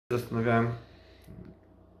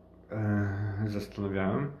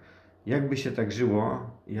Zastanawiałem, jakby się tak żyło,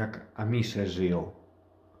 jak Amisze żyją.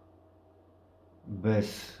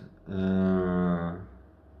 Bez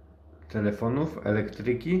telefonów,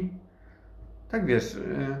 elektryki. Tak wiesz,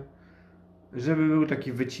 żeby był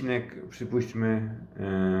taki wycinek, przypuśćmy,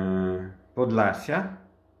 Podlasia,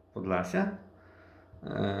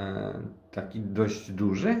 taki dość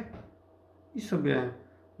duży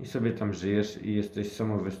i sobie tam żyjesz i jesteś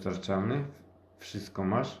samowystarczalny, wszystko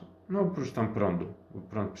masz, no oprócz tam prądu, bo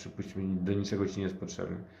prąd, przypuśćmy, do niczego ci nie jest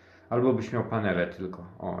potrzebny. Albo byś miał panele tylko,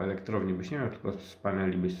 elektrowni byś nie miał, tylko z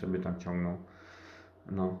paneli byś sobie tam ciągnął,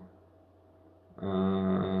 no,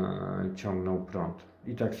 ciągnął prąd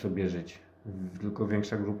i tak sobie żyć, tylko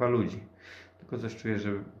większa grupa ludzi. Tylko też czuję,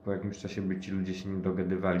 że po jakimś czasie by ci ludzie się nie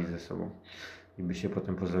dogadywali ze sobą i by się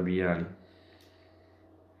potem pozabijali.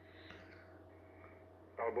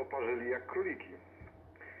 Albo parzyli jak króliki.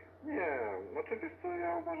 Nie, znaczy wiesz co,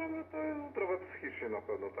 ja uważam, że to jest zdrowe psychicznie na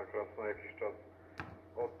pewno tak raz na jakiś czas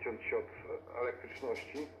odciąć się od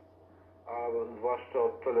elektryczności, a zwłaszcza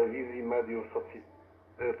od telewizji, mediów,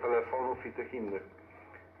 telefonów i tych innych.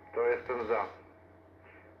 To jestem za.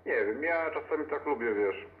 Nie wiem, ja czasami tak lubię,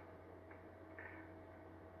 wiesz,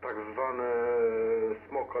 tak zwany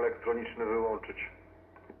smog elektroniczny wyłączyć.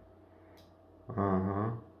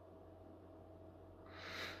 Aha.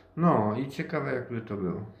 No i ciekawe, jakby to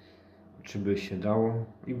było. Czy by się dało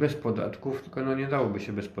i bez podatków, tylko no nie dałoby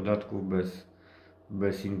się bez podatków,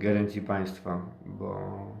 bez ingerencji państwa,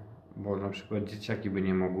 bo na przykład dzieciaki by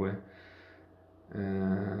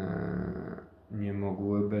nie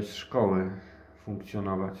mogły bez szkoły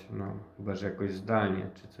funkcjonować, no chyba że jakoś zdalnie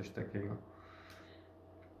czy coś takiego.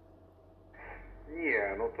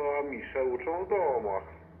 Nie, no to Amisze uczą w domach.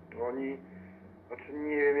 Oni, znaczy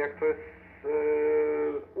nie wiem jak to jest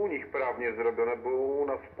u nich prawnie zrobione, bo u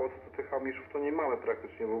nas w Polsce tych Amiszów to nie mamy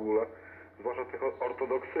praktycznie w ogóle, zwłaszcza tych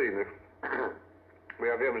ortodoksyjnych. Bo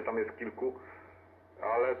ja wiem, że tam jest kilku,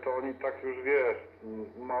 ale to oni tak już wiesz,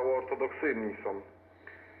 mało ortodoksyjni są.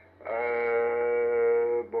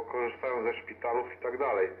 Bo korzystają ze szpitalów i tak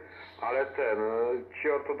dalej. Ale ci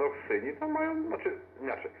ortodoksyjni to mają, znaczy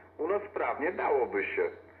u nas prawnie dałoby się.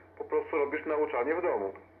 Po prostu robisz nauczanie w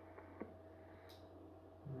domu.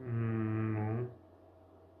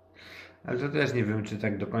 Ale to też nie wiem, czy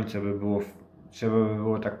tak do końca by było, trzeba by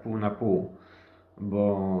było tak pół na pół,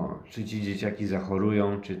 bo czy ci dzieciaki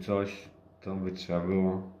zachorują, czy coś, to by trzeba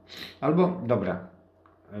było. Albo, dobra,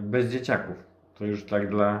 bez dzieciaków, to już tak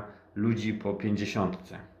dla ludzi po 50,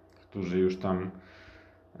 którzy już tam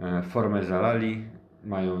formę zalali,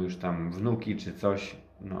 mają już tam wnuki czy coś,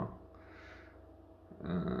 no.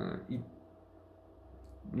 I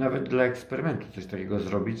nawet dla eksperymentu coś takiego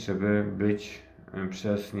zrobić, żeby być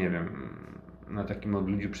przez, nie wiem, na takim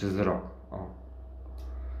odludziu przez rok.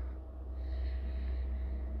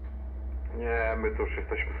 Nie, my to już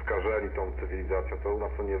jesteśmy skażeni tą cywilizacją, to u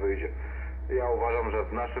nas to nie wyjdzie. Ja uważam, że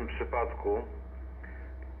w naszym przypadku,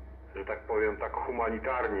 że tak powiem tak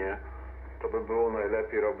humanitarnie, to by było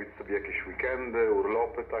najlepiej robić sobie jakieś weekendy,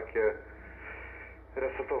 urlopy takie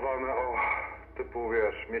resetowane, typu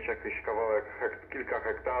wiesz, mieć jakiś kawałek, kilka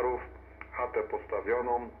hektarów, chatę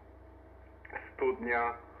postawioną,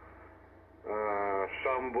 studnia,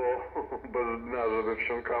 szambo bez dna, żeby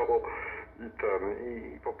wsiąkało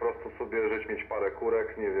i po prostu sobie żyć, mieć parę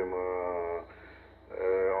kurek, nie wiem,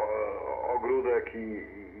 ogródek i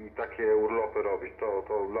takie urlopy robić.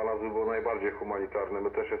 To dla nas by było najbardziej humanitarne.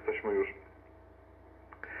 My też jesteśmy już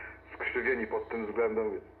skrzywieni pod tym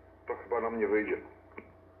względem, więc to chyba nam nie wyjdzie.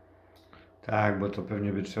 Tak, bo to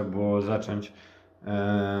pewnie by trzeba było zacząć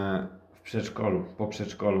w przedszkolu, po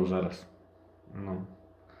przedszkolu zaraz. No.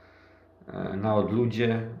 Na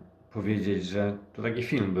odludzie powiedzieć, że to taki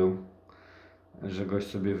film był, że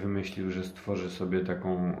gość sobie wymyślił, że stworzy sobie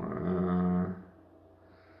taką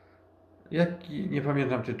nie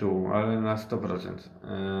pamiętam tytułu, ale na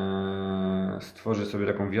 100%. Stworzył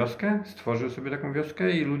sobie taką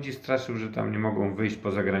wioskę i ludzi straszył, że tam nie mogą wyjść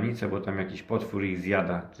poza granicę, bo tam jakiś potwór ich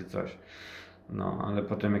zjada, czy coś. No, ale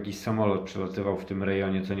potem jakiś samolot przelatywał w tym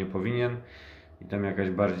rejonie, co nie powinien i tam jakaś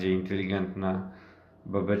bardziej inteligentna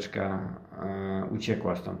babeczka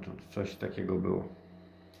uciekła stamtąd. Coś takiego było.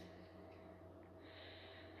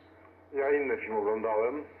 Ja inny film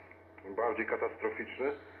oglądałem, bardziej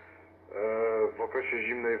katastroficzny. W okresie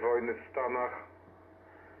zimnej wojny w Stanach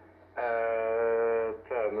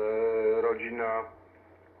rodzina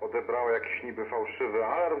odebrała jakiś niby fałszywy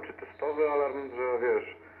alarm, czy testowy alarm, że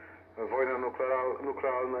wiesz, wojna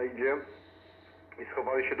nuklearna idzie i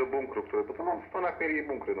schowali się do bunkru, bo to w Stanach mieli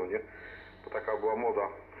bunkry, no nie? To taka była moda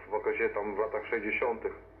w okresie tam w latach 60.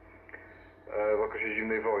 w okresie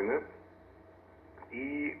zimnej wojny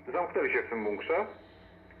i zamknęli się w tym bunkrze.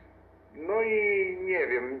 No i nie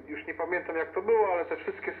wiem, już nie pamiętam jak to było, ale te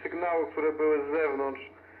wszystkie sygnały, które były z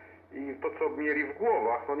zewnątrz i to co mieli w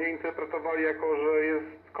głowach, no nie interpretowali jako, że jest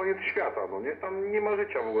koniec świata, no nie, tam nie ma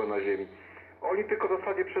życia w ogóle na ziemi. Oni tylko w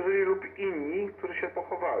zasadzie przeżyli lub inni, którzy się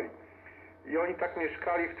pochowali. I oni tak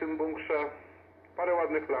mieszkali w tym bunkrze parę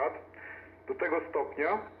ładnych lat, do tego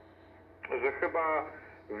stopnia, że chyba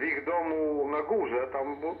w ich domu na górze,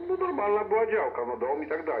 tam no, normalna była działka, no dom i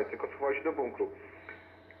tak dalej, tylko schowali się do bunkru.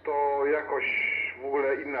 To jakoś w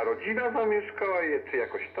ogóle inna rodzina zamieszkała, czy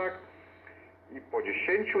jakoś tak. I po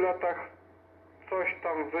 10 latach coś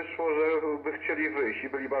tam wyszło, że by chcieli wyjść i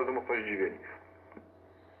byli bardzo mocno zdziwieni.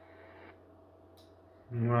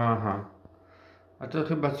 Aha. A to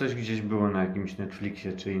chyba coś gdzieś było na jakimś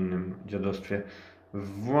Netflixie czy innym dziadostwie.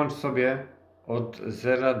 Włącz sobie od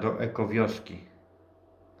zera do ekowioski.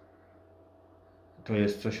 To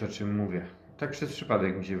jest coś, o czym mówię. Tak przez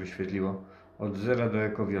przypadek mi się wyświetliło. Od zera do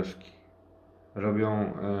ekowioski.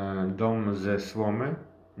 Robią dom ze słomy.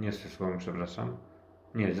 Nie ze słomy, przepraszam.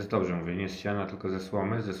 Nie, dobrze mówię, nie z siana, tylko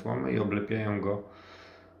ze słomy i oblepiają go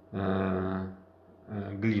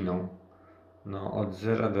gliną. No, od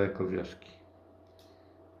zera do ekowioski.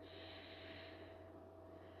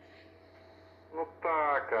 No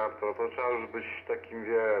tak, Artur, to trzeba już być takim,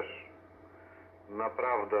 wiesz,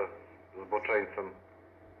 naprawdę zboczeńcem.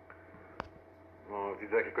 No,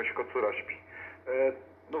 widzę jakiegoś kocura śpi.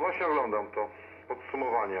 No właśnie oglądam to,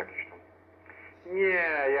 podsumowanie jakieś tam.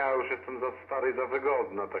 Nie, ja już jestem za stary i za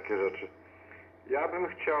wygodny na takie rzeczy. Ja bym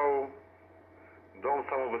chciał dom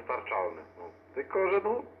samowystarczalny. No. Tylko, że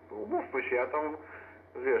no, umówmy się, ja tam,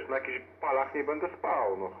 wiesz, na jakichś palach nie będę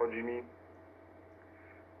spał. No, chodzi mi...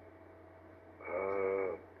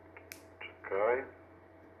 Czekaj.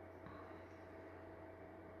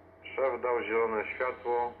 Szef dał zielone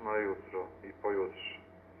światło na jutro i pojutrze.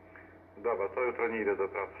 Dobra, to jutro nie idę do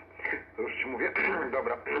pracy. To już ci mówię.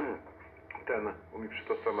 Dobra. Mi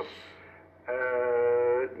przytoczył temat.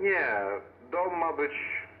 Nie, dom ma być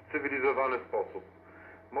w cywilizowany sposób.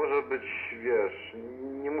 Może być, wiesz,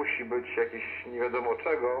 nie musi być jakiś nie wiadomo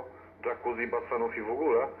czego, jacuzzi, basenów i w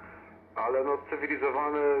ogóle, ale no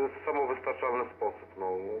cywilizowany, samowystarczalny sposób.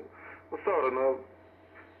 No sorry, no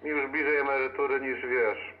mi już bliżej emerytury niż,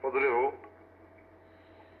 wiesz, podrywu,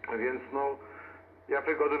 więc no ja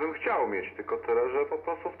wygody bym chciał mieć, tylko tyle, że po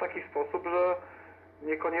prostu w taki sposób, że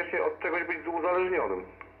niekoniecznie od czegoś być uzależnionym.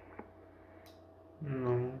 No.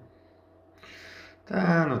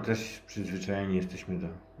 Tak, no też przyzwyczajeni jesteśmy do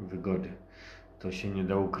wygody. To się nie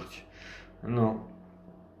da ukryć. No.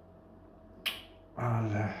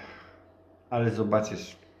 Ale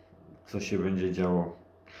zobaczysz, co się będzie działo.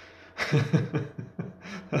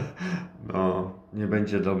 No, nie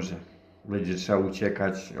będzie dobrze. Będzie trzeba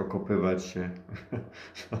uciekać, okopywać się.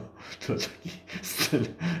 To taki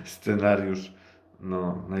scenariusz,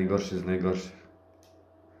 no, najgorszy z najgorszych.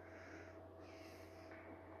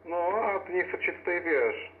 No, a ty nie chcę cię tutaj,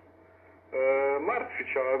 wiesz,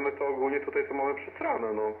 martwić, ale my to ogólnie tutaj to mamy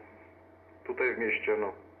przesrane, no. Tutaj w mieście,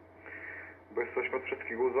 no. Bo jesteśmy od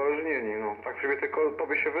wszystkich uzależnieni, no. Tak sobie tylko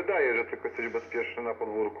tobie się wydaje, że tylko jesteś bezpieczny na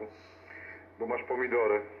podwórku. Bo masz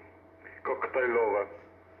pomidory koktajlowe.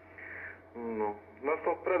 No. Nas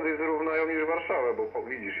to prędzej zrównają niż Warszawę, bo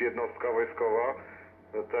widzisz, jednostka wojskowa,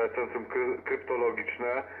 te centrum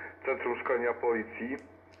kryptologiczne, centrum szkolenia policji,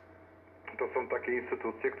 to są takie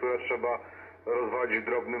instytucje, które trzeba rozwalić w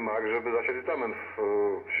drobny mak, żeby zasiać zamęt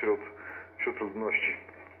wśród ludności.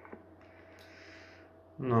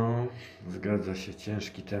 No, zgadza się,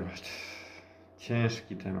 ciężki temat.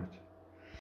 Ciężki temat.